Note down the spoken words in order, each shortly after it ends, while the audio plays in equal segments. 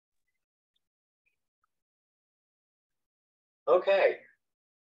Okay.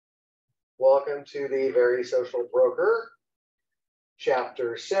 Welcome to the Very Social Broker,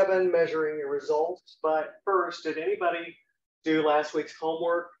 Chapter 7, Measuring Your Results. But first, did anybody do last week's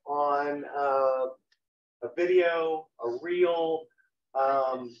homework on a video, a reel?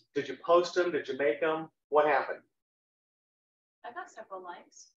 Did you post them? Did you make them? What happened? I got several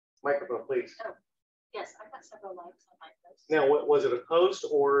likes. Microphone, please. Oh, yes, I got several likes on my post. Now, was it a post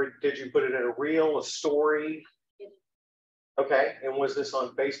or did you put it in a reel, a story? Okay, and was this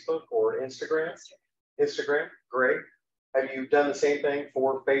on Facebook or Instagram? Instagram, great. Have you done the same thing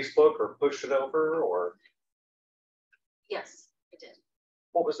for Facebook or pushed it over or? Yes, I did.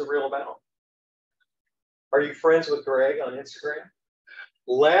 What was the reel about? Are you friends with Greg on Instagram?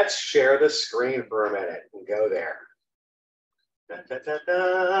 Let's share the screen for a minute and go there.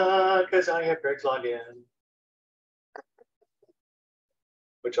 Because I have Greg's login,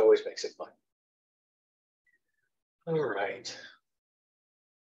 which always makes it fun. All right.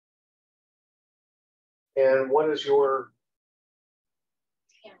 And what is your?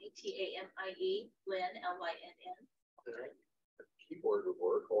 Tamie, T-A-M-I-E, Lynn, L-Y-N-N. The keyboard would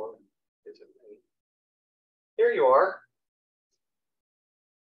work, or is it me? Here you are.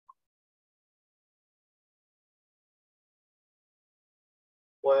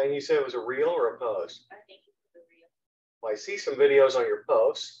 Well, and you said it was a reel or a post? I think it was a reel. Well, I see some videos on your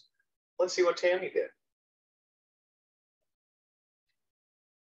posts. Let's see what Tammy did.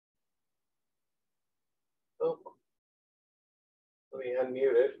 Oh, let me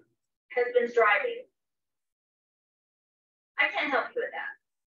unmute it. Husband's driving. I can't help you with that.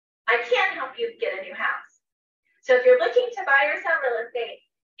 I can help you get a new house. So if you're looking to buy or sell real estate,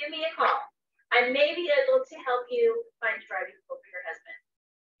 give me a call. I may be able to help you find a driving school for your husband.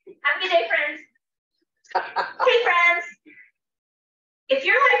 Have a good day, friends. Hey, friends. If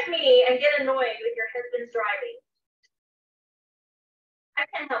you're like me and get annoyed with your husband's driving, I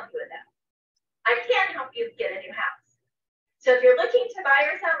can help you with that. I can help you get a new house. So if you're looking to buy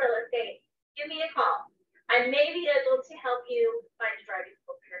or sell real estate, give me a call. I may be able to help you find a driving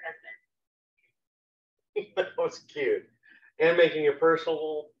school for your husband. That was cute. And making a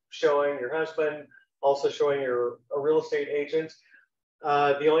personal showing your husband, also showing you're a real estate agent.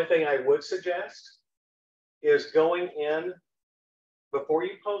 The only thing I would suggest is going in before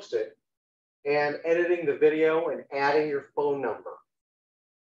you post it and editing the video and adding your phone number.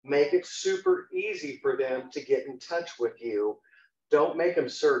 Make it super easy for them to get in touch with you. Don't make them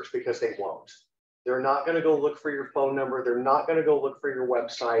search because they won't. They're not going to go look for your phone number. They're not going to go look for your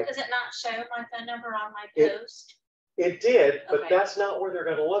website. Does it not show my phone number on my post? It did, but okay. That's not where they're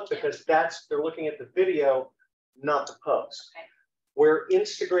going to look because they're looking at the video, not the post. Okay. Where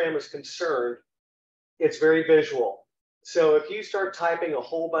Instagram is concerned, it's very visual. So if you start typing a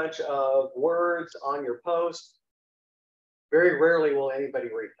whole bunch of words on your post, very rarely will anybody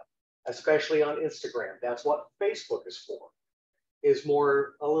read them, especially on Instagram. That's what Facebook is for, is a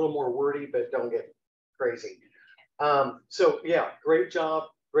little more wordy, but don't get crazy. So yeah, great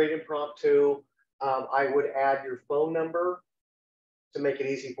job, great impromptu. I would add your phone number to make it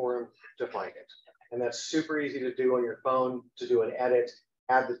easy for them to find it. And that's super easy to do on your phone, to do an edit,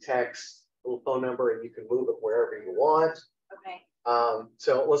 add the text, little phone number, and you can move it wherever you want. Okay.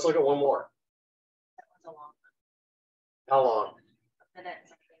 So let's look at one more. That was a long one. How long?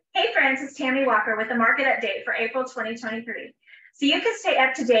 Hey friends, it's Tammy Walker with the market update for April 2023. So you can stay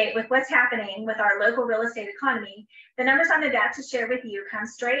up to date with what's happening with our local real estate economy. The numbers I'm about to share with you come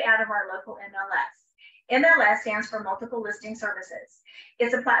straight out of our local MLS. MLS stands for Multiple Listing Services.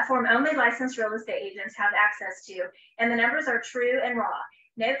 It's a platform only licensed real estate agents have access to, and the numbers are true and raw,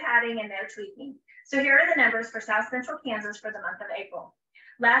 no padding and no tweaking. So here are the numbers for South Central Kansas for the month of April.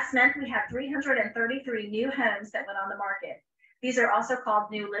 Last month, we had 333 new homes that went on the market. These are also called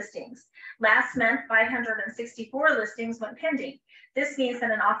new listings. Last month, 564 listings went pending. This means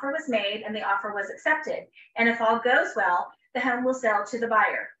that an offer was made and the offer was accepted. And if all goes well, the home will sell to the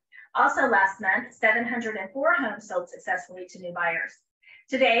buyer. Also last month, 704 homes sold successfully to new buyers.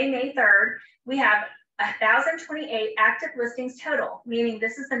 Today, May 3rd, we have 1,028 active listings total, meaning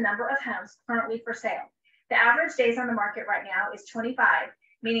this is the number of homes currently for sale. The average days on the market right now is 25,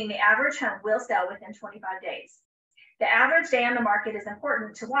 meaning the average home will sell within 25 days. The average day on the market is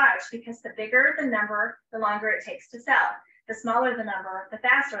important to watch because the bigger the number, the longer it takes to sell. The smaller the number, the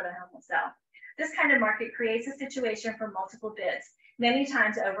faster the home will sell. This kind of market creates a situation for multiple bids, many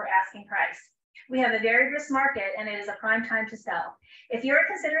times over asking price. We have a very brisk market and it is a prime time to sell. If you're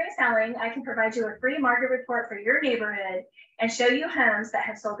considering selling, I can provide you a free market report for your neighborhood and show you homes that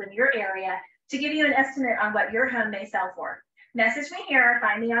have sold in your area to give you an estimate on what your home may sell for. Message me here or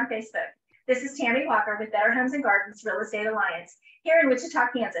find me on Facebook. This is Tammy Walker with Better Homes and Gardens Real Estate Alliance here in Wichita,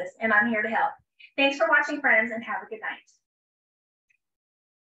 Kansas, and I'm here to help. Thanks for watching, friends, and have a good night.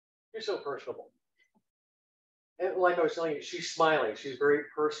 You're so personable. And like I was telling you, she's smiling. She's very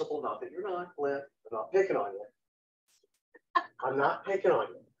personable. Not that you're not, Lynn. I'm not picking on you. I'm not picking on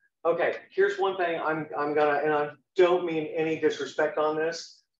you. Okay, here's one thing I'm gonna, and I don't mean any disrespect on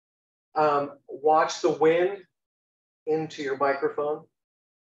this. Watch the wind into your microphone.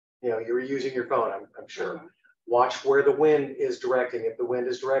 You know, you were using your phone, I'm sure. Watch where the wind is directing. If the wind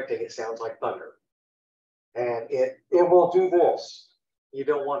is directing, it sounds like thunder. And it will do this. You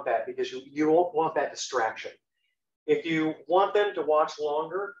don't want that because you don't want that distraction. If you want them to watch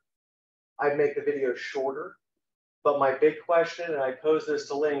longer, I'd make the video shorter. But my big question, and I posed this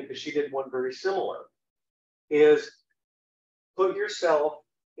to Lynn because she did one very similar, is put yourself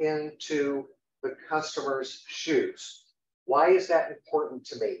into the customer's shoes. Why is that important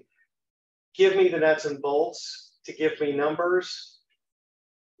to me? Give me the nuts and bolts to give me numbers,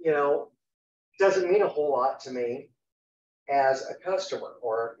 you know, doesn't mean a whole lot to me as a customer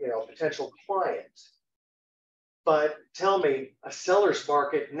or, you know, potential client. But tell me, a seller's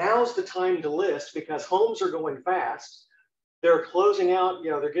market, now's the time to list because homes are going fast. They're closing out,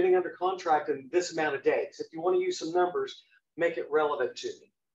 you know, they're getting under contract in this amount of days. If you want to use some numbers, make it relevant to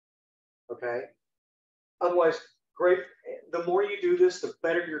me. Okay. Otherwise, great. The more you do this, the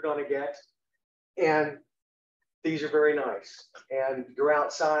better you're going to get. And these are very nice. And you're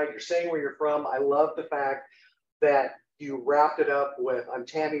outside, you're saying where you're from. I love the fact that you wrapped it up with, I'm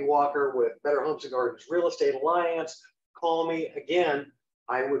Tammy Walker with Better Homes and Gardens Real Estate Alliance. Call me. Again,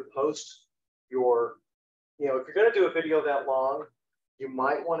 I would post your, you know, if you're going to do a video that long, you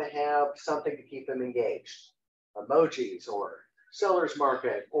might want to have something to keep them engaged. Emojis or seller's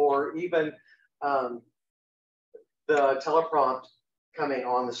market, or even the teleprompt coming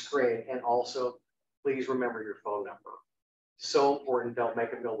on the screen. And also, please remember your phone number. So important. Don't make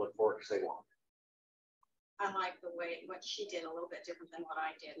them go look for it because they won't. I like the way what she did, a little bit different than what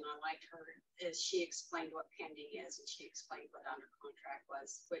I did, and I liked her is she explained what pending is and she explained what under contract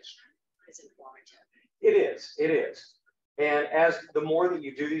was, which is informative. It is, it is. And as the more that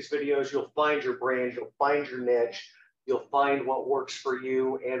you do these videos, you'll find your brand, you'll find your niche, you'll find what works for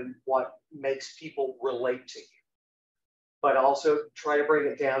you and what makes people relate to you. But also try to bring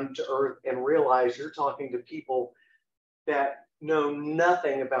it down to earth and realize you're talking to people that know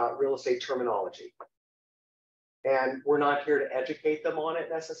nothing about real estate terminology. And we're not here to educate them on it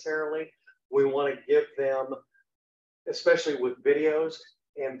necessarily. We want to give them, especially with videos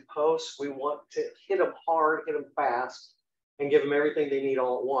and posts, we want to hit them hard, hit them fast, and give them everything they need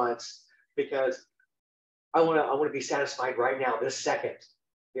all at once, because I want to be satisfied right now, this second.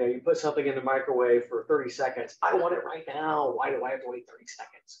 You know, you put something in the microwave for 30 seconds. I want it right now. Why do I have to wait 30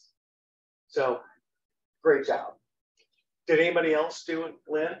 seconds? So, great job. Did anybody else do it,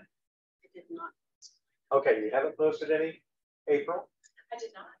 Lynn? I did not. Okay, you haven't posted any? April? I did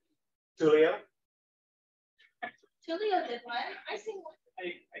not. Julio? Julio did one. I see one.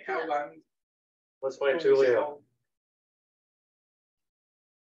 I have one. Let's find Julio.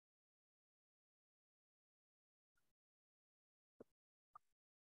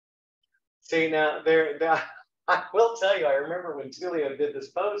 See, now, I will tell you, I remember when Julio did this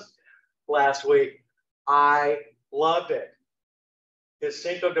post last week, I loved it. His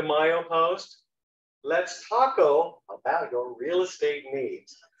Cinco de Mayo post, let's taco about your real estate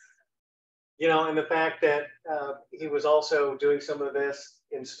needs. You know, and the fact that he was also doing some of this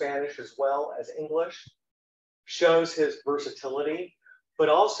in Spanish as well as English shows his versatility, but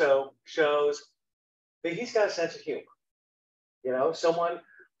also shows that he's got a sense of humor. You know, someone,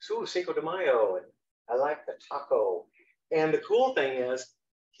 ooh, Cinco de Mayo, and I like the taco. And the cool thing is,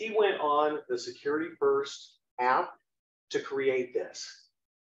 he went on the Security First app to create this.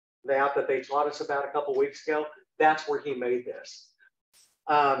 The app that they taught us about a couple weeks ago, that's where he made this.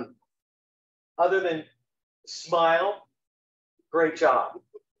 Other than smile, great job.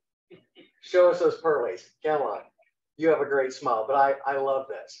 Show us those pearlies. Come on. You have a great smile, but I love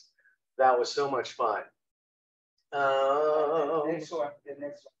this. That was so much fun. The next one.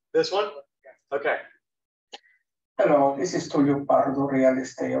 This one? Okay. Hello, this is Tulio Pardo, Real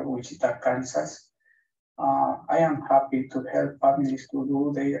Estate of Wichita, Kansas. I am happy to help families to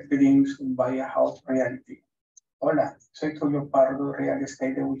do their dreams via house reality. Hola, soy Tulio Pardo, Real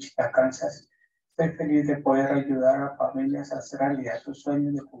Estate de Wichita, Kansas. Estoy feliz de poder ayudar a familias a hacer realidad su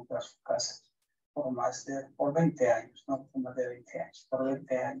sueño de comprar su casa por 20 años, no por más de 20 años, por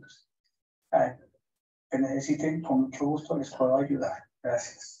 20 años. Que necesiten, con mucho gusto les puedo ayudar.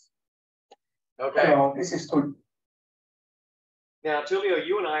 Gracias. Okay. Hello, this is Tulio. Now, Tulio,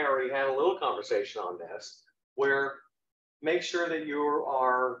 you and I already had a little conversation on this, where make sure that you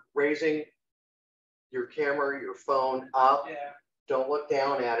are raising your camera, your phone up. Yeah. Don't look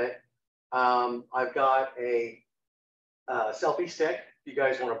down at it. I've got a selfie stick. If you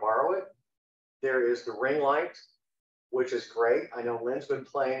guys want to borrow it, there is the ring light, which is great. I know Lynn's been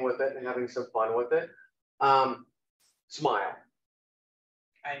playing with it and having some fun with it. Smile.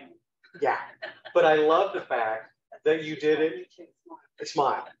 Yeah, but I love the fact that you did it.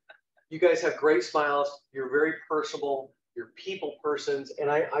 Smile. You guys have great smiles. You're very personable. You're people persons, and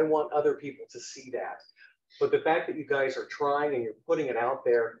I want other people to see that. But the fact that you guys are trying and you're putting it out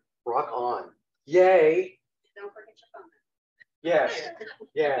there, rock on. Yay. Don't forget your phone. Yes,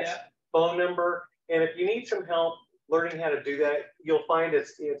 yes. Yeah. Phone number. And if you need some help learning how to do that, you'll find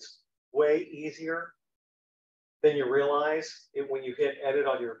it's way easier than you realize. When you hit edit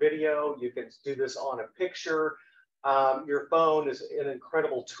on your video, you can do this on a picture. Your phone is an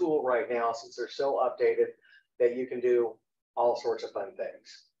incredible tool right now since they're so updated that you can do all sorts of fun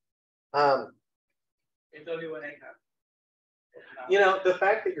things. It's only one I have. You know, the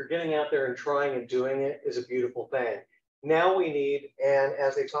fact that you're getting out there and trying and doing it is a beautiful thing. Now we need, and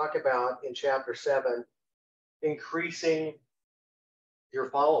as they talk about in chapter 7, increasing your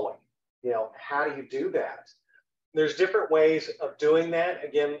following. You know, how do you do that? There's different ways of doing that.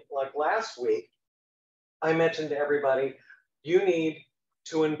 Again, like last week, I mentioned to everybody, you need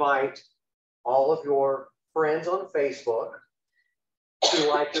to invite all of your friends on Facebook to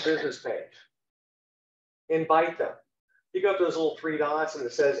like your business page. Invite them. You go up to those little 3 dots and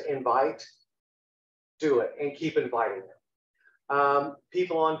it says invite, do it and keep inviting them.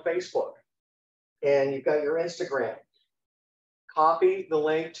 People on Facebook, and you've got your Instagram. Copy the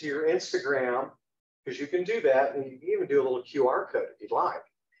link to your Instagram, because you can do that, and you can even do a little QR code if you'd like,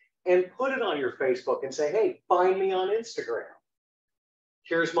 and put it on your Facebook and say, hey, find me on Instagram.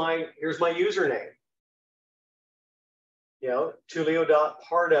 Here's my username. You know,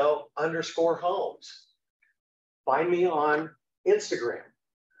 tulio.pardo_homes. Find me on Instagram.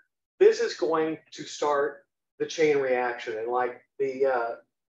 This is going to start the chain reaction. And like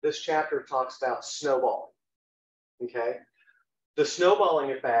this chapter talks about snowballing, okay? The snowballing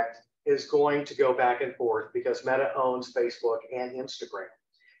effect is going to go back and forth because Meta owns Facebook and Instagram,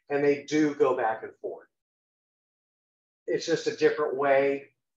 and they do go back and forth. It's just a different way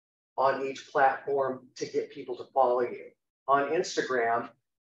on each platform to get people to follow you. On Instagram,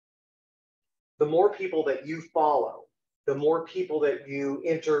 the more people that you follow, the more people that you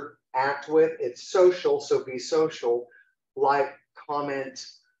interact with. It's social, so be social, like, comment.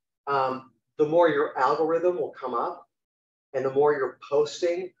 The more your algorithm will come up, and the more you're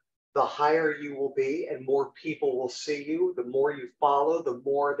posting, the higher you will be, and more people will see you. The more you follow, the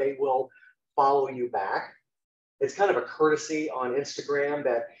more they will follow you back. It's kind of a courtesy on Instagram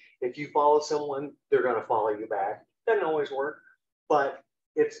that if you follow someone, they're going to follow you back. Doesn't always work, but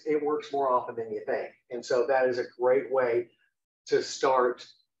it works more often than you think. And so that is a great way to start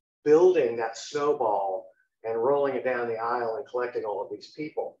building that snowball and rolling it down the aisle and collecting all of these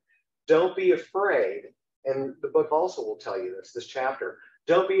people. Don't be afraid, and the book also will tell you this chapter,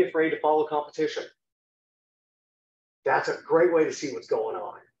 don't be afraid to follow competition. That's a great way to see what's going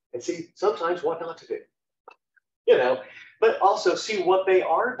on and see sometimes what not to do, you know, but also see what they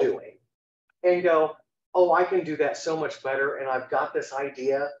are doing and go, oh, I can do that so much better, and I've got this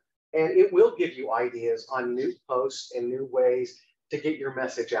idea, and it will give you ideas on new posts and new ways to get your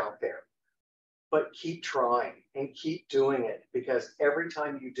message out there. But keep trying and keep doing it, because every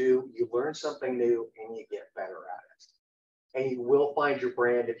time you do, you learn something new and you get better at it. And you will find your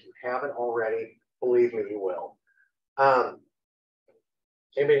brand if you haven't already. Believe me, you will.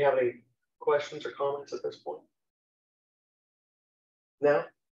 Anybody have any questions or comments at this point? No?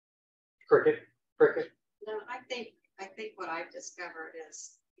 Cricket? No, I think what I've discovered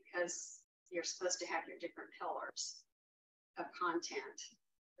is, because you're supposed to have your different pillars of content,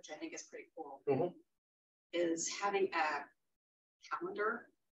 which I think is pretty cool, is having a calendar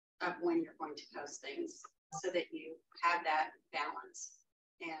of when you're going to post things so that you have that balance,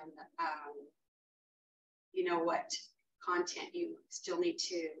 and you know what content you still need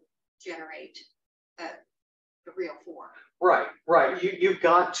to generate the reel for. Right. You've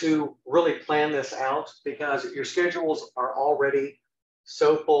got to really plan this out, because your schedules are already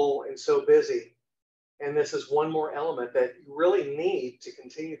so full and so busy. And this is one more element that you really need to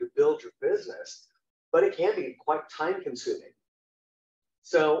continue to build your business, but it can be quite time consuming.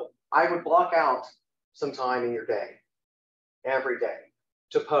 So I would block out some time in your day, every day,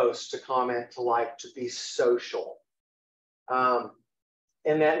 to post, to comment, to like, to be social. And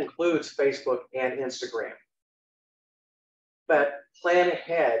that includes Facebook and Instagram. but plan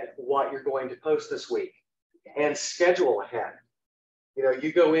ahead what you're going to post this week and schedule ahead. You know,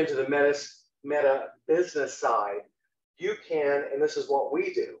 you go into the Meta business side, you can, and this is what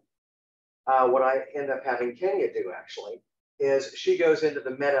we do, what I end up having Kenya do actually, is she goes into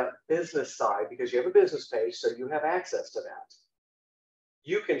the Meta business side because you have a business page, so you have access to that.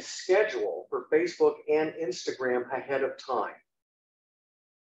 You can schedule for Facebook and Instagram ahead of time.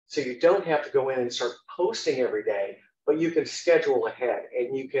 So you don't have to go in and start posting every day, but you can schedule ahead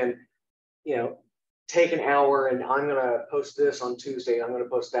and you can, you know, take an hour and I'm going to post this on Tuesday. I'm going to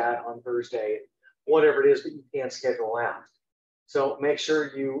post that on Thursday, whatever it is, but you can't schedule out. So make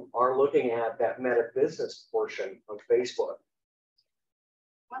sure you are looking at that Meta business portion of Facebook.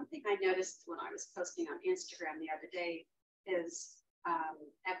 One thing I noticed when I was posting on Instagram the other day is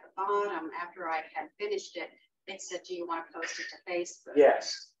at the bottom, after I had finished it, it said, do you want to post it to Facebook?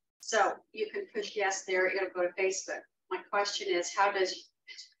 Yes. So you can push yes there, it'll go to Facebook. My question is, how does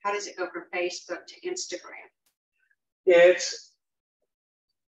it go from Facebook to Instagram? It's,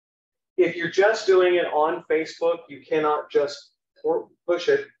 if you're just doing it on Facebook, you cannot just push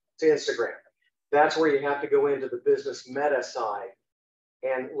it to Instagram. That's where you have to go into the business Meta side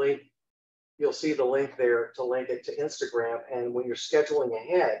and link. You'll see the link there to link it to Instagram. And when you're scheduling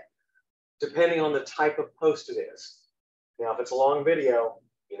ahead, depending on the type of post it is. Now, if it's a long video,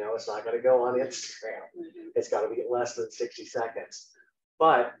 you know, it's not going to go on Instagram. It's got to be less than 60 seconds.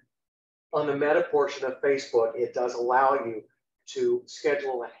 But on the Meta portion of Facebook, it does allow you to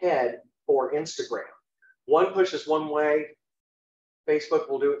schedule ahead for Instagram. One pushes one way. Facebook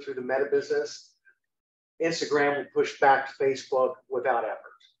will do it through the Meta business. Instagram will push back to Facebook without effort.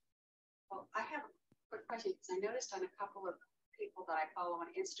 Well, I have a quick question because I noticed on a couple of people that I follow on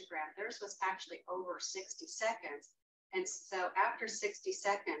Instagram, theirs was actually over 60 seconds. And so after 60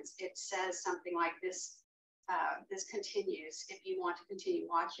 seconds, it says something like this, this continues if you want to continue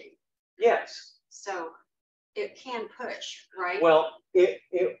watching. Yes. So it can push, right? Well, it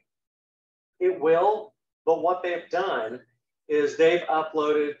will, but what they've done is they've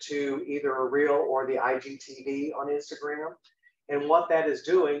uploaded to either a reel or the IGTV on Instagram. And what that is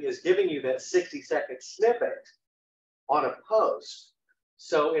doing is giving you that 60-second snippet on a post.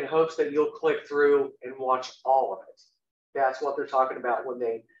 So in hopes that you'll click through and watch all of it. That's what they're talking about when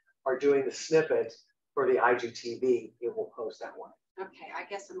they are doing the snippet for the IGTV. It will post that one. Okay, I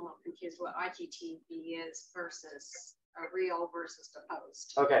guess I'm a little confused what IGTV is versus a reel versus the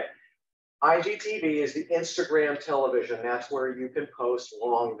post. Okay. IGTV is the Instagram television. That's where you can post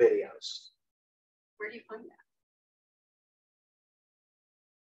long videos. Where do you find that?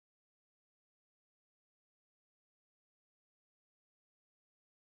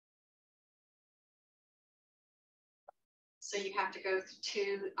 So you have to go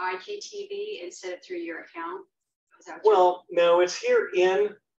to IGTV and set it through your account? Is that what well, no, it's here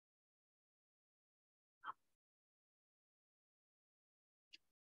in.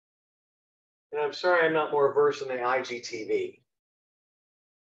 And I'm sorry I'm not more versed in the IGTV.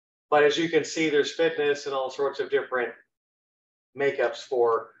 But as you can see, there's fitness and all sorts of different makeups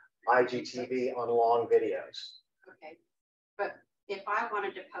for IGTV on long videos. Okay. But if I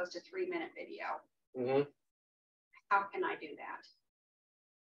wanted to post a 3-minute video, how can I do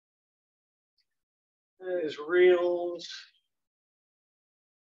that? Is reels.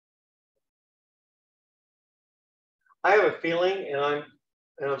 I have a feeling, and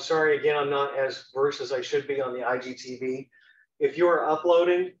I'm sorry again, I'm not as versed as I should be on the IGTV. If you are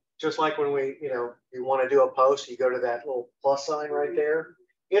uploading, just like when we, you want to do a post, you go to that little plus sign right there,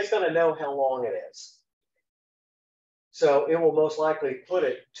 it's going to know how long it is. So it will most likely put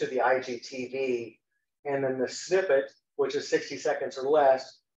it to the IGTV, and then the snippet, which is 60 seconds or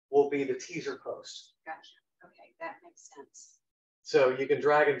less, will be the teaser post. Gotcha. Okay, that makes sense. So you can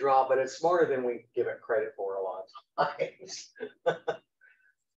drag and drop, but it's smarter than we give it credit for a lot of times.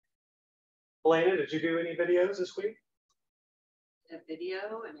 Elena, did you do any videos this week? A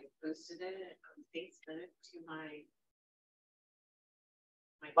video, and I posted it on Facebook to my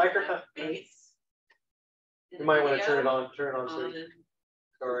microphone face. You might want to turn it on. So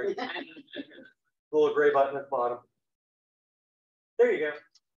sorry. Little gray button at the bottom. There you go.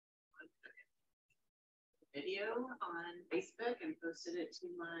 Video on Facebook and boosted it to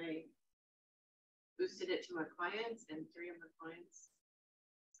my clients, and 3 of my clients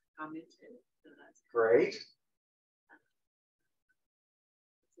commented. So that's great.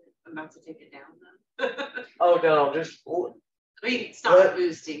 I'm about to take it down though. Oh no, just I mean, stop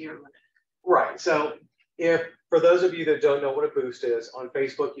boosting or whatever. Right. So if for those of you that don't know what a boost is, on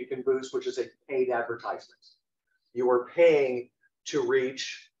Facebook you can boost, which is a paid advertisement. You are paying to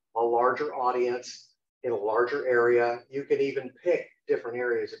reach a larger audience in a larger area. You can even pick different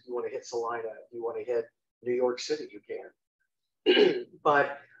areas. If you want to hit Salina, if you want to hit New York City, you can.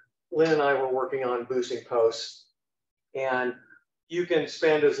 But Lynn and I were working on boosting posts, and you can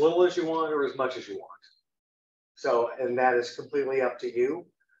spend as little as you want or as much as you want. So, and that is completely up to you.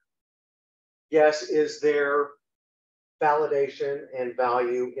 Yes, is there validation and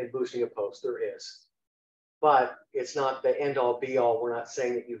value in boosting a post? There is. But it's not the end all be all. We're not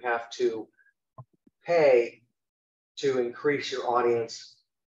saying that you have to pay to increase your audience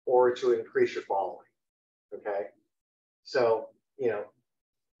or to increase your following. Okay. So, you know,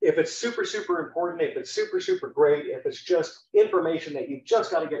 if it's super, super important, if it's super, super great, if it's just information that you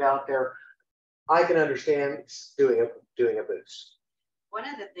just got to get out there, I can understand doing a boost. One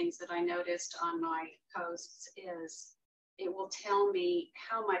of the things that I noticed on my posts is it will tell me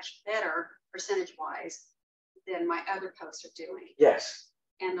how much better percentage-wise than my other posts are doing. Yes.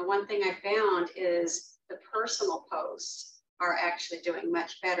 And the one thing I found is the personal posts are actually doing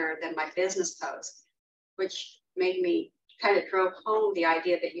much better than my business posts, which made me kind of drove home the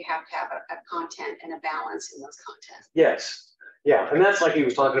idea that you have to have a content and a balance in those content. Yes. Yeah. And that's like he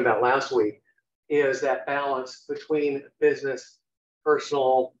was talking about last week, is that balance between business,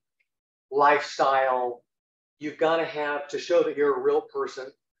 personal, lifestyle. You've got to have to show that you're a real person.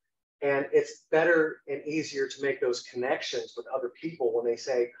 And it's better and easier to make those connections with other people when they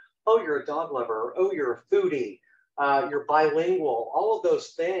say, oh, you're a dog lover, or, oh, you're a foodie, you're bilingual. All of those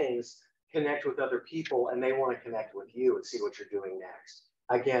things connect with other people, and they want to connect with you and see what you're doing next.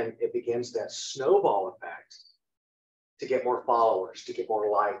 Again, it begins that snowball effect to get more followers, to get more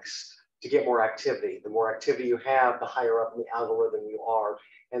likes, to get more activity. The more activity you have, the higher up in the algorithm you are,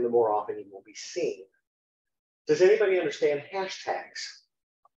 and the more often you will be seen. Does anybody understand hashtags?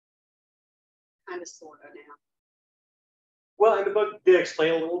 Kind of sort of now. Well, and the book did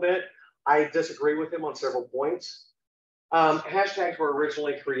explain a little bit. I disagree with him on several points. Hashtags were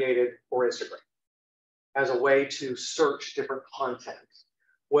originally created for Instagram as a way to search different content.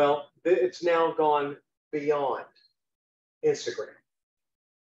 Well, it's now gone beyond Instagram.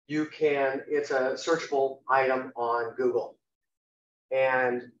 You can, it's a searchable item on Google.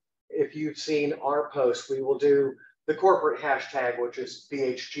 And if you've seen our posts, we will do the corporate hashtag, which is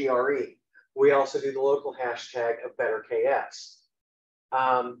BHGRE. We also do the local hashtag of BetterKS.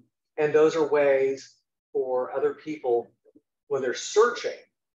 And those are ways for other people, when they're searching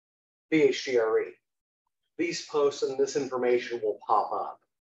BHGRE, these posts and this information will pop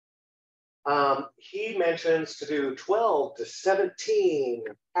up. He mentions to do 12 to 17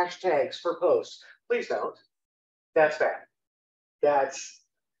 hashtags per post. Please don't. That's bad. That's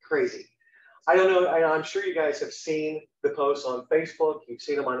crazy. I don't know. I'm sure you guys have seen the posts on Facebook. You've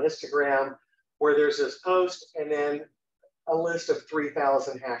seen them on Instagram, where there's this post and then a list of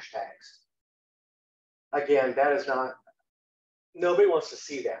 3,000 hashtags. Again, that is not, nobody wants to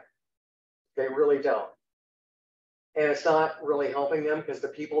see that. They really don't. And it's not really helping them, because the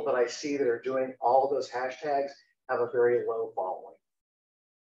people that I see that are doing all of those hashtags have a very low following.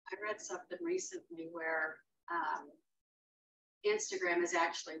 I read something recently where Instagram is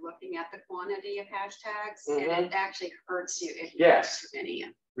actually looking at the quantity of hashtags, and it actually hurts you if you have too many.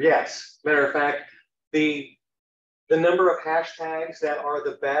 Yes. Matter of fact, the number of hashtags that are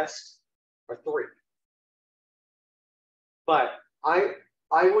the best are 3. But I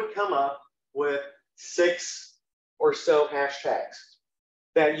would come up with 6 or so hashtags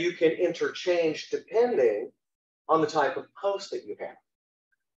that you can interchange depending on the type of post that you have.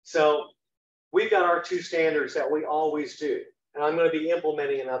 So we've got our 2 standards that we always do. And I'm going to be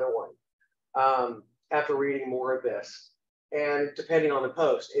implementing another one after reading more of this. And depending on the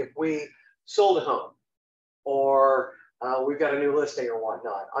post, if we sold a home or we've got a new listing or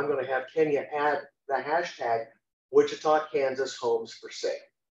whatnot, I'm going to have Kenya add the hashtag Wichita, Kansas homes for sale,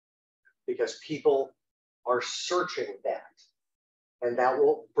 because people are searching that. And that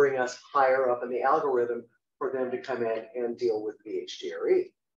will bring us higher up in the algorithm for them to come in and deal with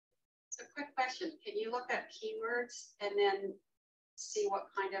BHGRE. So quick question, can you look at keywords and then see what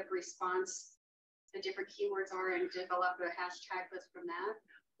kind of response the different keywords are and develop a hashtag list from that?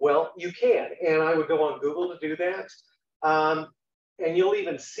 Well, you can, and I would go on Google to do that. And you'll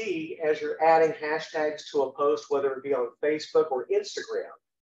even see as you're adding hashtags to a post, whether it be on Facebook or Instagram,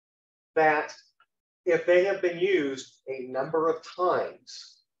 that if they have been used a number of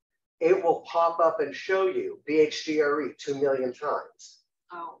times, it will pop up and show you BHGRE 2 million times.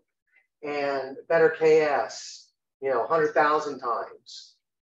 Oh. And BetterKS, 100,000 times.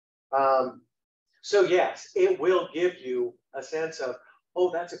 So yes, it will give you a sense of,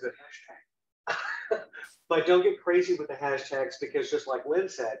 oh, that's a good hashtag. But don't get crazy with the hashtags, because just like Lynn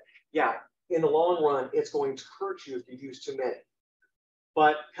said, yeah, in the long run, it's going to hurt you if you use too many.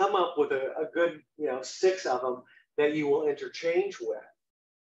 But come up with a good, 6 of them that you will interchange with,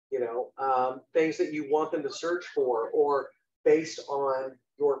 things that you want them to search for, or based on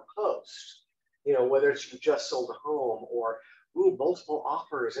your post, whether it's you just sold a home, or multiple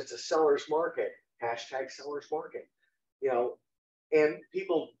offers, it's a seller's market, hashtag seller's market, and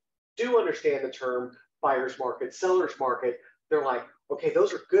people do understand the term buyer's market, seller's market. They're like, okay,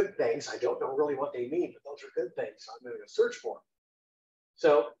 those are good things. I don't know really what they mean, but those are good things. So I'm going to search for them.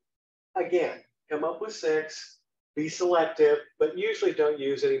 So again, come up with 6, be selective, but usually don't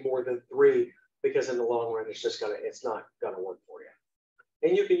use any more than 3, because in the long run, it's not going to work for you.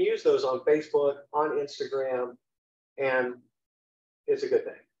 And you can use those on Facebook, on Instagram, and it's a good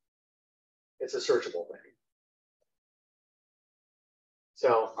thing. It's a searchable thing.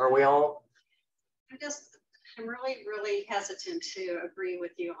 So are we all? I'm really hesitant to agree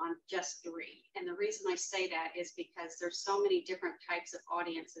with you on just 3. And the reason I say that is because there's so many different types of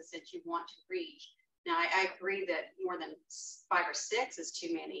audiences that you want to reach. Now, I agree that more than 5 or 6 is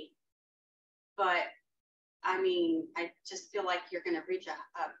too many. But I mean, I just feel like you're going to reach a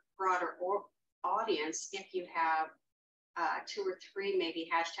broader audience if you have 2 or 3 maybe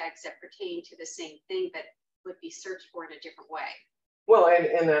hashtags that pertain to the same thing, but would be searched for in a different way. Well,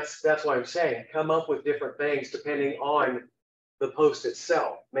 and that's what I'm saying. Come up with different things depending on the post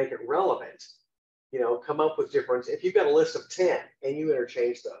itself. Make it relevant. Come up with different. If you've got a list of 10 and you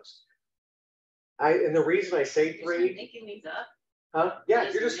interchange those, and the reason I say 3. You're making these up. Huh? Yeah,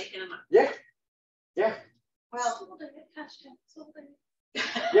 you're just making them up. Yeah. Yeah. Well,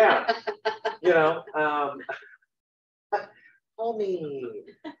 yeah. Homie.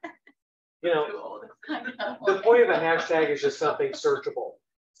 The point of a hashtag is just something searchable.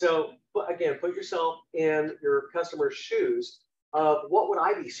 So again, put yourself in your customer's shoes of what would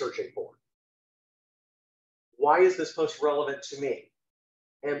I be searching for? Why is this post relevant to me?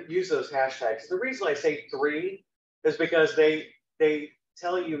 And use those hashtags. The reason I say 3 is because they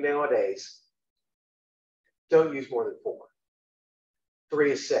tell you nowadays, don't use more than 4.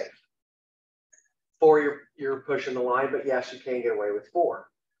 3 is safe. 4, you're pushing the line, but yes, you can get away with 4.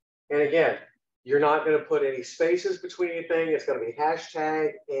 And again, you're not going to put any spaces between anything. It's going to be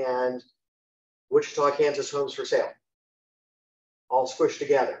hashtag and Wichita, Kansas homes for sale, all squished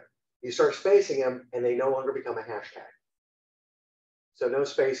together. You start spacing them and they no longer become a hashtag. So no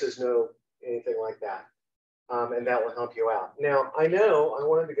spaces, no anything like that. And that will help you out. Now, I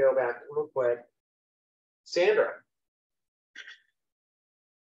wanted to go back real quick. Sandra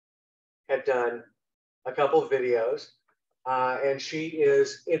had done a couple of videos. And she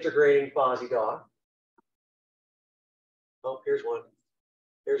is integrating Fozzie Dog. Oh, here's one.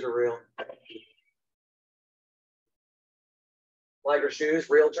 Here's a reel. Like her shoes,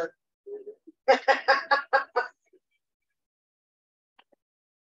 realtor.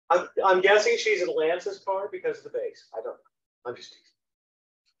 I'm guessing she's in Lance's car because of the bass. I don't know. I'm just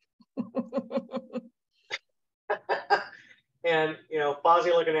teasing. And,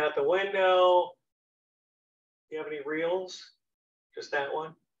 Fozzie looking out the window. Do you have any reels? Just that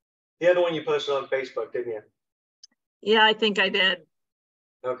one? The other one you posted on Facebook, didn't you? Yeah, I think I did.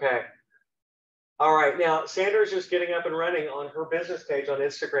 Okay. All right. Now, Sandra's just getting up and running on her business page on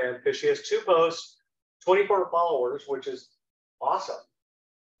Instagram because she has 2 posts, 24 followers, which is awesome.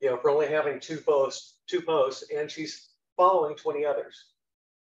 For only having 2 posts, and she's following 20 others.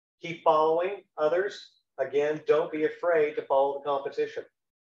 Keep following others. Again, don't be afraid to follow the competition.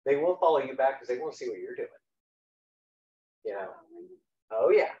 They will follow you back because they want to see what you're doing. Oh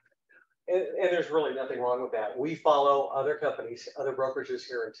yeah. And there's really nothing wrong with that. We follow other companies, other brokerages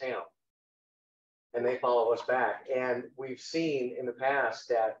here in town, and they follow us back. And we've seen in the past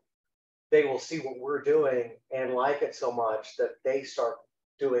that they will see what we're doing and like it so much that they start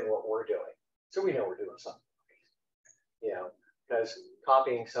doing what we're doing. So we know we're doing something, because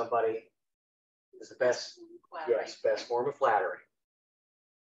copying somebody is the best, best form of flattery.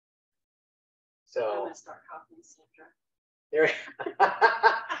 So I'm gonna start copying Sandra. There.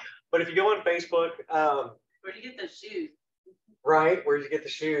 But if you go on Facebook, where do you get those shoes? Right, where did you get the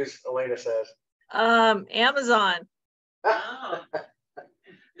shoes? Elena says. Amazon. Oh.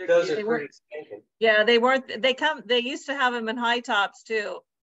 Those are pretty stinking. Yeah, they weren't. They used to have them in high tops too.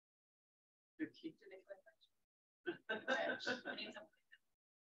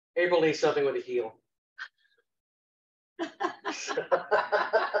 April needs something with a heel.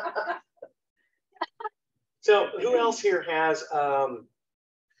 So who else here has, I'm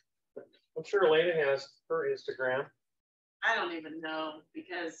sure Elena has her Instagram. I don't even know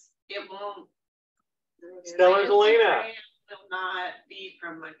because it won't. Stellar's Elena. will not feed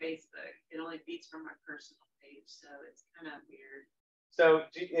from my Facebook. It only feeds from my personal page, so it's kind of weird. So,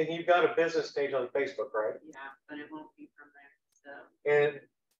 and you've got a business page on Facebook, right? Yeah, but it won't be from there. So. And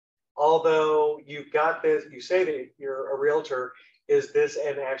although you've got this, you say that you're a realtor, is this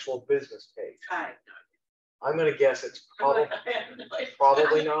an actual business page? I'm going to guess it's probably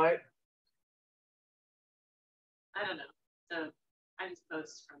probably not. I don't know. So I just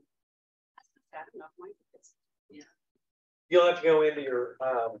post from. Yeah. You'll have to go into your.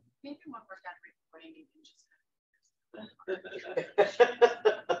 Maybe when we're done recording, you can just.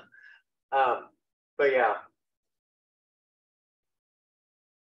 But yeah.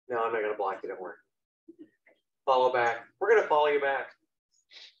 No, I'm not going to block you. Don't worry. Follow back. We're going to follow you back.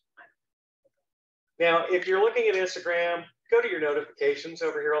 Now, if you're looking at Instagram, go to your notifications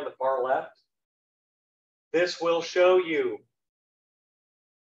over here on the far left. This will show you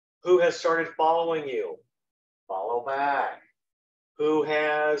who has started following you. Follow back. Who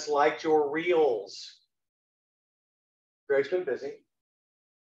has liked your reels. Greg's been busy.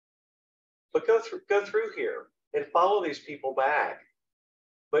 But go through here and follow these people back.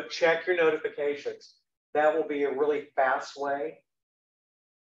 But check your notifications. That will be a really fast way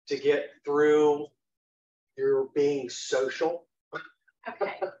to get through your being social.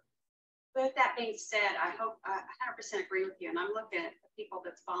 Okay. With that being said, I hope I 100% agree with you. And I'm looking at the people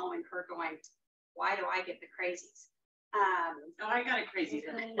that's following her going, why do I get the crazies? Oh, I got a crazy.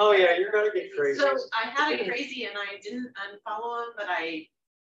 Oh yeah, you're gonna get crazy. So I had a crazy and I didn't unfollow them, but I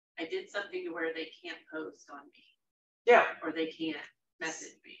did something to where they can't post on me. Yeah. Or they can't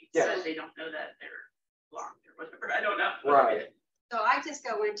message me. Yeah. So they don't know that they're blocked or whatever. I don't know. Right. So I just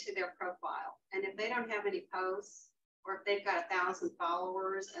go into their profile, and if they don't have any posts, or if they've got 1,000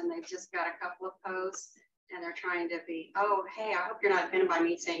 followers and they've just got a couple of posts and they're trying to be, oh, hey, I hope you're not offended by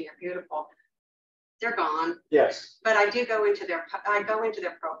me saying you're beautiful. They're gone. Yes. But I do go into their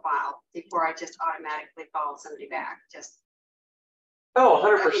profile before I just automatically follow somebody back. Just. Oh,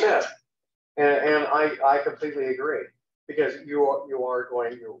 100%. And I completely agree, because you are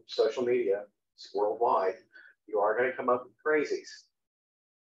going, your social media, it's worldwide, you are going to come up with crazies.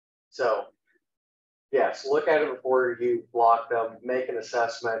 So yes, look at it before you block them, make an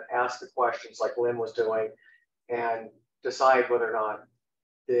assessment, ask the questions like Lynn was doing, and decide whether or not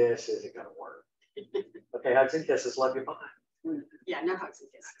this isn't going to work. Okay, hugs and kisses, love you, bye. Yeah, no hugs and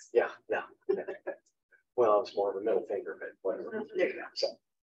kisses. Yeah, no. Well, it's more of a middle finger, but whatever. Yeah, so.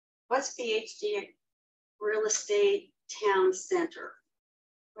 What's BHG Real Estate Town Center?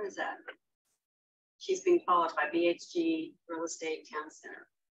 What is that? She's being followed by BHG Real Estate Town Center.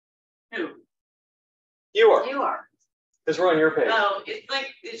 Who? You are. You are. Because we're on your page. Oh, it's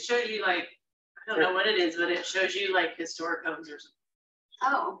like, it shows you like, I don't know what it is, but it shows you like historic homes or something.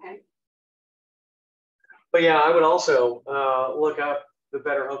 Oh, okay. But yeah, I would also look up the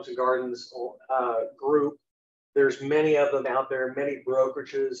Better Homes and Gardens group. There's many of them out there, many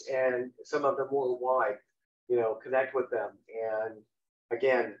brokerages, and some of them worldwide. You know, connect with them. And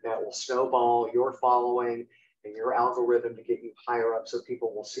again, that will snowball your following and your algorithm to get you higher up, so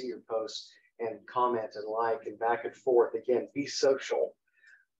people will see your posts and comment and like and back and forth. Again, be social.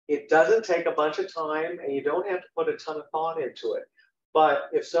 It doesn't take a bunch of time, and you don't have to put a ton of thought into it. But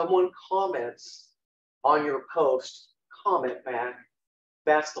if someone comments on your post, comment back.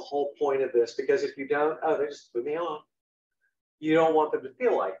 That's the whole point of this, because if you don't, oh, they just leave me alone. You don't want them to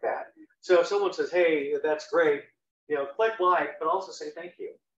feel like that. So if someone says, hey, that's great, you know, click like, but also say thank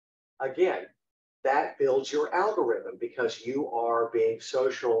you. Again, that builds your algorithm, because you are being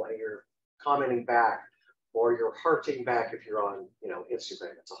social and you're commenting back, or you're hearting back if you're on, you know,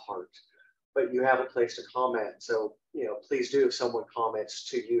 Instagram, it's a heart. But you have a place to comment. So, you know, please do, if someone comments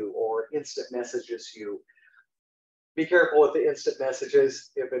to you or instant messages you. Be careful with the instant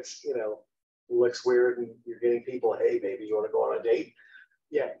messages. If it's, you know, looks weird and you're getting people, hey, maybe you want to go on a date.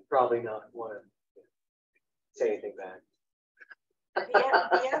 Yeah, probably not want to say anything back.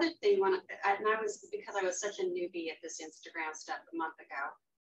 The other thing, because I was such a newbie at this Instagram stuff a month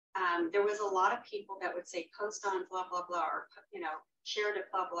ago, there was a lot of people that would say post on blah, blah, blah, or, you know, share to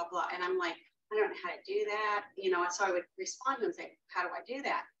blah, blah, blah. And I'm like, I don't know how to do that. You know, and so I would respond to them and say, how do I do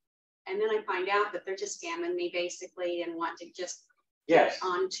that? And then I find out that they're just scamming me basically and want to just get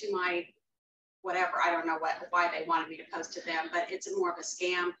onto my whatever. I don't know why they wanted me to post to them, but it's more of a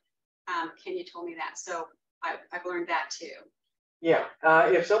scam. Can you tell me that? So I've learned that too. Yeah,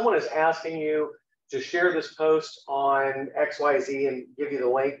 if someone is asking you to share this post on XYZ and give you the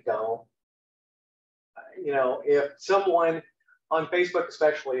link, don't. You know, if someone on Facebook,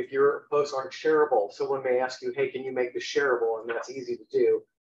 especially if your posts aren't shareable, someone may ask you, hey, can you make this shareable? And that's easy to do.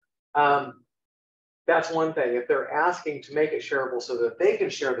 That's one thing. If they're asking to make it shareable so that they can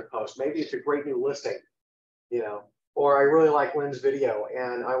share the post, maybe it's a great new listing, you know, or I really like Lynn's video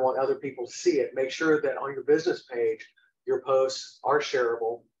and I want other people to see it. Make sure that on your business page, your posts are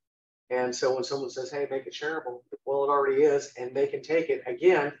shareable. And so when someone says, hey, make it shareable, well, it already is, and they can take it.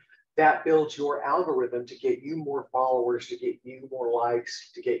 Again, that builds your algorithm to get you more followers, to get you more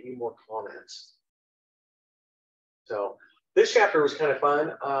likes, to get you more comments. So this chapter was kind of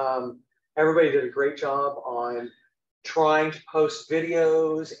fun. Everybody did a great job on trying to post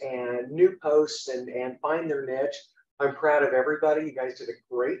videos and new posts and find their niche. I'm proud of everybody. You guys did a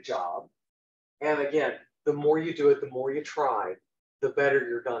great job. And again, the more you do it, the more you try, the better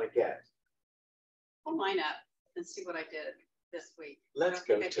you're going to get. Pull mine up and see what I did this week. Let's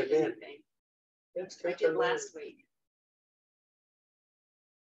go to Lynn. I did last week.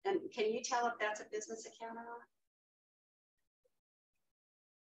 And can you tell if that's a business account or not?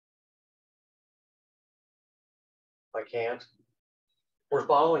 I can't. We're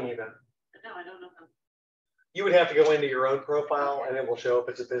following you then. No, I don't know. You would have to go into your own profile and it will show if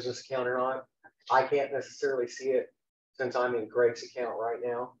it's a business account or not. I can't necessarily see it since I'm in Greg's account right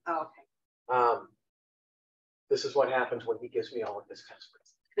now. Oh, okay. This is what happens when he gives me all of his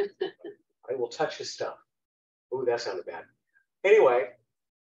passwords. I will touch his stuff. Ooh, that sounded bad. Anyway,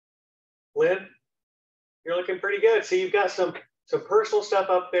 Lynn, you're looking pretty good. See, you've got some personal stuff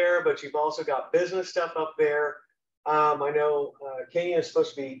up there, but you've also got business stuff up there. I know Kenya is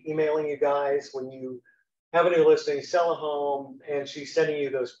supposed to be emailing you guys when you have a new listing, sell a home, and she's sending you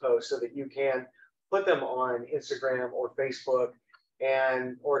those posts so that you can put them on Instagram or Facebook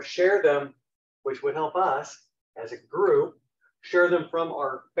or share them, which would help us as a group, share them from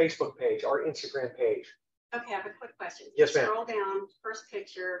our Facebook page, our Instagram page. Okay, I have a quick question. Yes, ma'am. Scroll down, first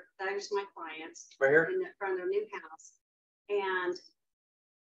picture, there's my clients. Right here? From their new house. And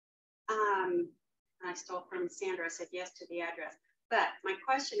I stole from Sandra, I said yes to the address. But my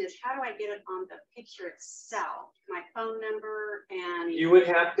question is, how do I get it on the picture itself? My phone number and... You would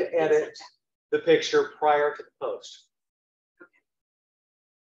have to edit the picture prior to the post. Okay.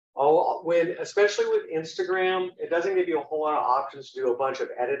 Especially with Instagram, it doesn't give you a whole lot of options to do a bunch of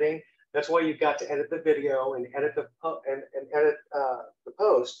editing. That's why you've got to edit the video and edit the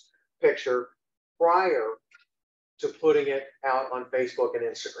post picture prior to putting it out on Facebook and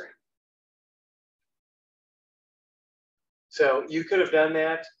Instagram. So you could have done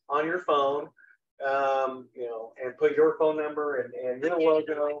that on your phone, you know, and put your phone number and your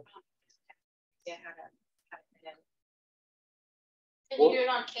logo. Yeah, Can you do it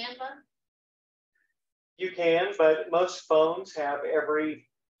on Canva? You can, but most phones have every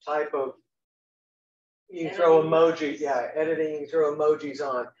type of, you can throw emoji, editing, you can throw emojis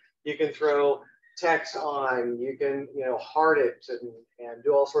on. You can throw text on, you can, you know, heart it and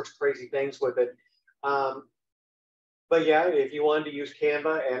do all sorts of crazy things with it. But yeah, if you wanted to use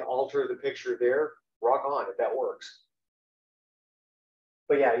Canva and alter the picture there, rock on if that works.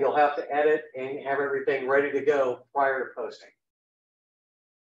 But yeah, you'll have to edit and have everything ready to go prior to posting.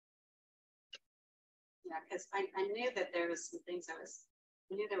 Yeah, because I knew that there was some things I was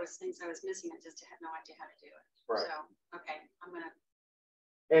missing. I just had no idea how to do it. Right. So, okay, I'm gonna.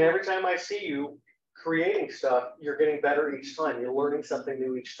 And every time I see you creating stuff, you're getting better each time. You're learning something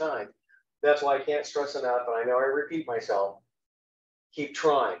new each time. That's why I can't stress enough, and I know I repeat myself, keep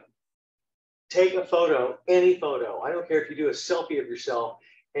trying. Take a photo, any photo. I don't care if you do a selfie of yourself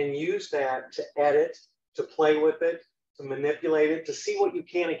and use that to edit, to play with it, to manipulate it, to see what you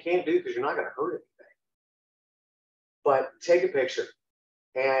can and can't do because you're not going to hurt anything. But take a picture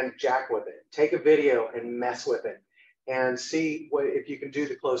and jack with it. Take a video and mess with it and see if you can do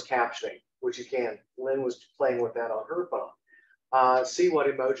the closed captioning, which you can. Lynn was playing with that on her phone. See what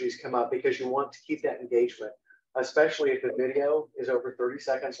emojis come up because you want to keep that engagement, especially if the video is over 30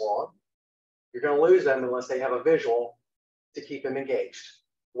 seconds long. You're going to lose them unless they have a visual to keep them engaged,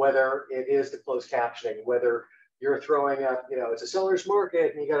 whether it is the closed captioning, whether you're throwing up, you know, it's a seller's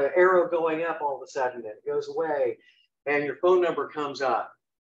market and you got an arrow going up all of a sudden and it goes away and your phone number comes up.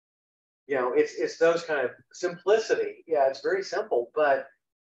 You know, it's those kind of simplicity. Yeah, it's very simple, but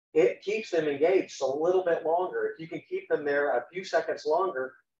it keeps them engaged a little bit longer. If you can keep them there a few seconds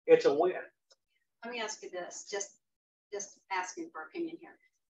longer, it's a win. Let me ask you this, just asking for opinion here.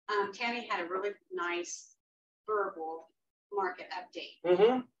 Tammy had a really nice verbal market update.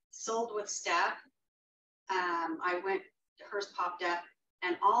 Mm-hmm. Sold with stuff. Hers popped up,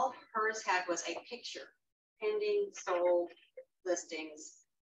 and all hers had was a picture, pending, sold, listings,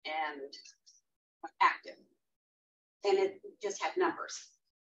 and active. And it just had numbers.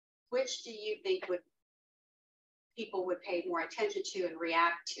 Which do you think people would pay more attention to and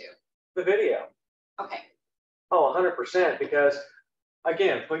react to? The video. Okay. Oh, 100%, because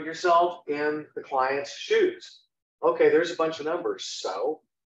again, put yourself in the client's shoes. Okay, there's a bunch of numbers. So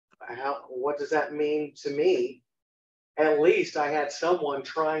what does that mean to me? At least I had someone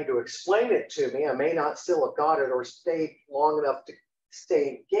trying to explain it to me. I may not still have got it or stayed long enough to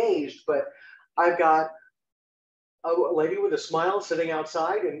stay engaged, but I've got a lady with a smile sitting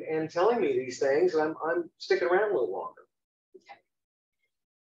outside and telling me these things, and I'm sticking around a little longer. Okay.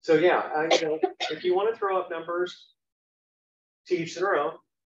 So yeah, you know, if you want to throw up numbers, to each their own,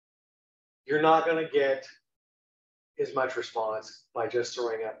 you're not going to get as much response by just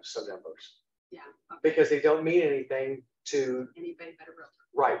throwing up some numbers. Yeah. Okay. Because they don't mean anything to anybody but a realtor.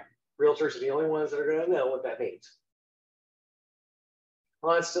 Right. Realtors are the only ones that are going to know what that means.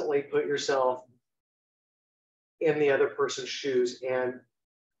 Constantly put yourself in the other person's shoes and,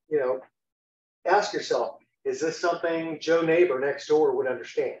 you know, ask yourself, is this something Joe neighbor next door would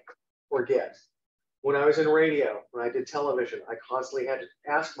understand or get? When I was in radio, when I did television, I constantly had to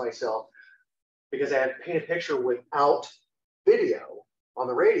ask myself, because I had to paint a picture without video on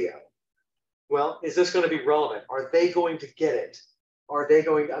the radio. Well, is this going to be relevant? Are they going to get it? Are they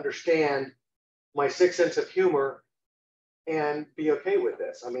going to understand my 6 sense of humor and be okay with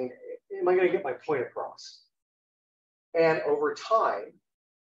this? I mean, am I going to get my point across? And over time,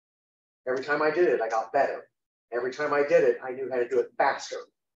 every time I did it, I got better. Every time I did it, I knew how to do it faster.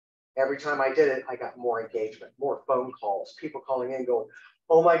 Every time I did it, I got more engagement, more phone calls, people calling in going,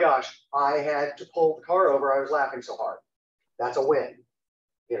 oh my gosh, I had to pull the car over. I was laughing so hard. That's a win,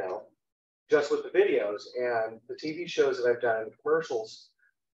 you know, just with the videos and the TV shows that I've done, commercials.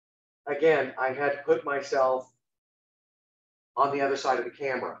 Again, I had to put myself on the other side of the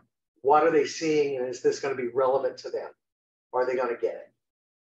camera. What are they seeing? And is this going to be relevant to them? Are they going to get it?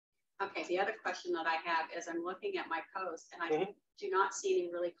 Okay, the other question that I have is I'm looking at my post and I do not see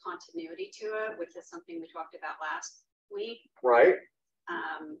any really continuity to it, which is something we talked about last week. Right.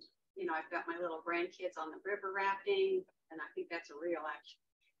 You know, I've got my little grandkids on the river rafting, and I think that's a reel actually.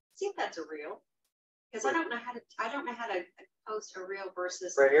 See if that's a reel. Because I don't know how to post a reel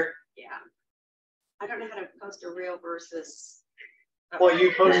versus right here. Yeah. I don't know how to post a reel versus well,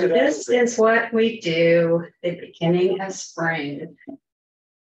 you posted this is what we do at the beginning of spring.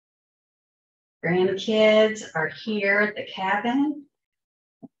 Grandkids are here at the cabin,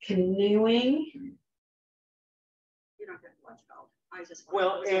 canoeing. You don't have to watch it all. I just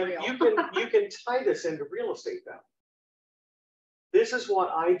well, and you can tie this into real estate though. This is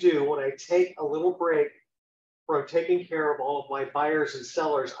what I do when I take a little break from taking care of all of my buyers and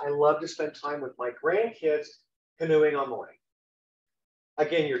sellers. I love to spend time with my grandkids canoeing on the lake.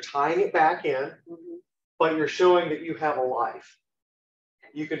 Again, you're tying it back in, but you're showing that you have a life.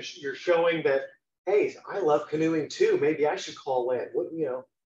 You're showing that, hey, I love canoeing too. Maybe I should call in. You know,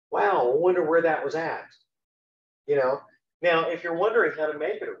 wow, I wonder where that was at. You know, now if you're wondering how to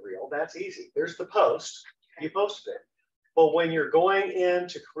make it a reel, that's easy. There's the post. You posted it. But when you're going in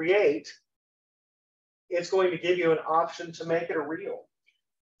to create, it's going to give you an option to make it a reel.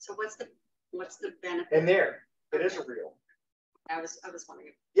 So what's the benefit? And there, it is a reel. I was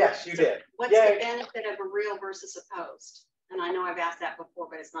wondering. Yes, you did. What's the benefit of a reel versus a post? And I know I've asked that before,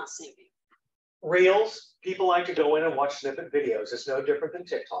 but it's not syncing. Reels, people like to go in and watch snippet videos. It's no different than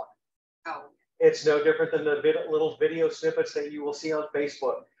TikTok. Oh. It's no different than the little video snippets that you will see on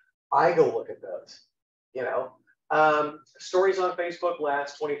Facebook. I go look at those, you know. Stories on Facebook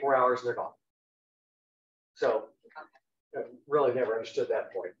last 24 hours and they're gone. So I really never understood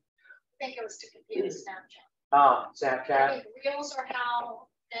that point. I think it was to compete with Snapchat. Snapchat. I think reels are how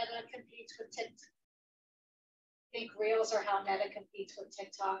Meta competes with TikTok. I think reels are how Meta competes with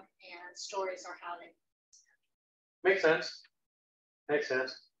TikTok, and stories are how they. Makes sense. Makes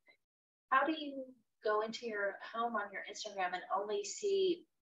sense. How do you go into your home on your Instagram and only see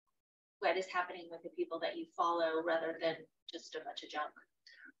what is happening with the people that you follow rather than just a bunch of junk?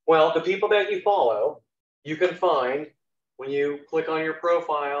 Well, the people that you follow, you can find when you click on your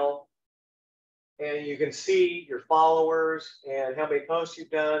profile, and you can see your followers and how many posts you've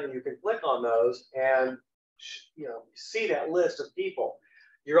done, and you can click on those and see that list of people.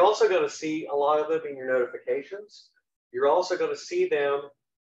 You're also going to see a lot of them in your notifications. You're also going to see them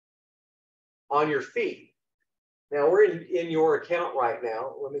on your feed. Now we're in your account right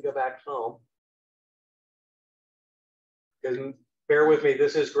now. Let me go back home. Because bear with me,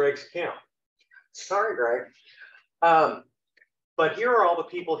 this is Greg's account. Sorry, Greg. But here are all the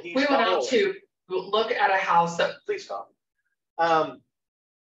people he's We went out to look at a house that. Please stop. So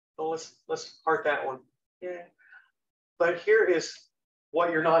let's heart that one. Yeah. But here is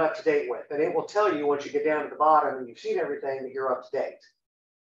what you're not up to date with, and it will tell you once you get down to the bottom and you've seen everything that you're up to date.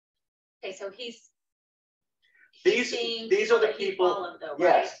 Okay, so he's These are the that he people. followed, though,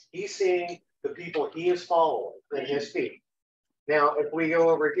 Yes, right? he's seeing the people he is following in his feed. Now, if we go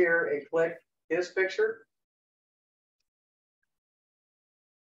over here and click his picture,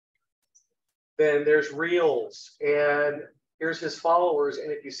 then there's Reels, and here's his followers.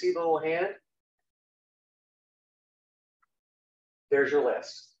 And if you see the little hand, there's your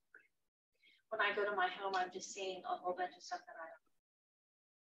list. When I go to my home, I'm just seeing a whole bunch of stuff that I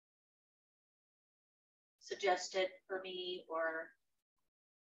suggested for me, or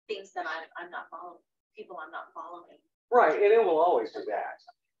things that I'm not following, people I'm not following. Right, and it will always do that.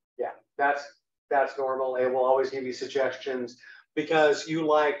 Yeah, that's normal. It will always give you suggestions because you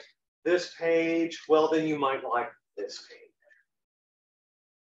liked this page. Well, then you might like this page.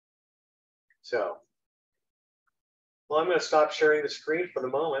 So, well, I'm going to stop sharing the screen for the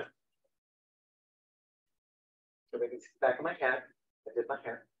moment. So they can see the back of my head. I did my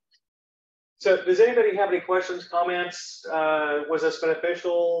hair. So does anybody have any questions, comments? Was this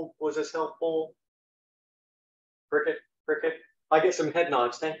beneficial? Was this helpful? Cricket, cricket. I get some head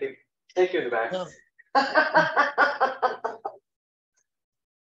nods. Thank you. Thank you in the back. Yeah.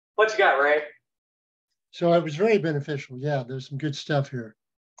 What you got, Ray? So it was very beneficial. Yeah, there's some good stuff here.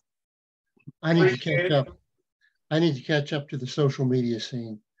 I need to catch up. I need to catch up to the social media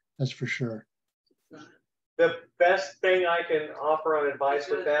scene. That's for sure. The best thing I can offer on advice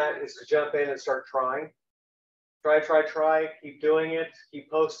with that is to jump in and start trying. Try. Keep doing it. Keep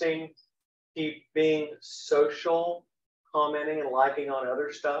posting. Keep being social, commenting and liking on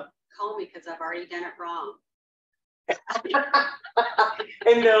other stuff. Call me because I've already done it wrong.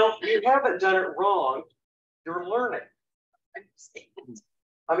 And no, you haven't done it wrong. You're learning.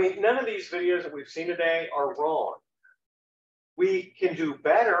 I mean, none of these videos that we've seen today are wrong. We can do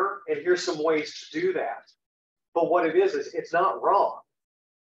better, and here's some ways to do that. But what it is it's not wrong.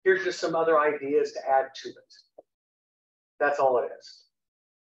 Here's just some other ideas to add to it. That's all it is.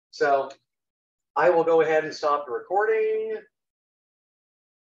 So I will go ahead and stop the recording.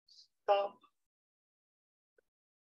 Stop.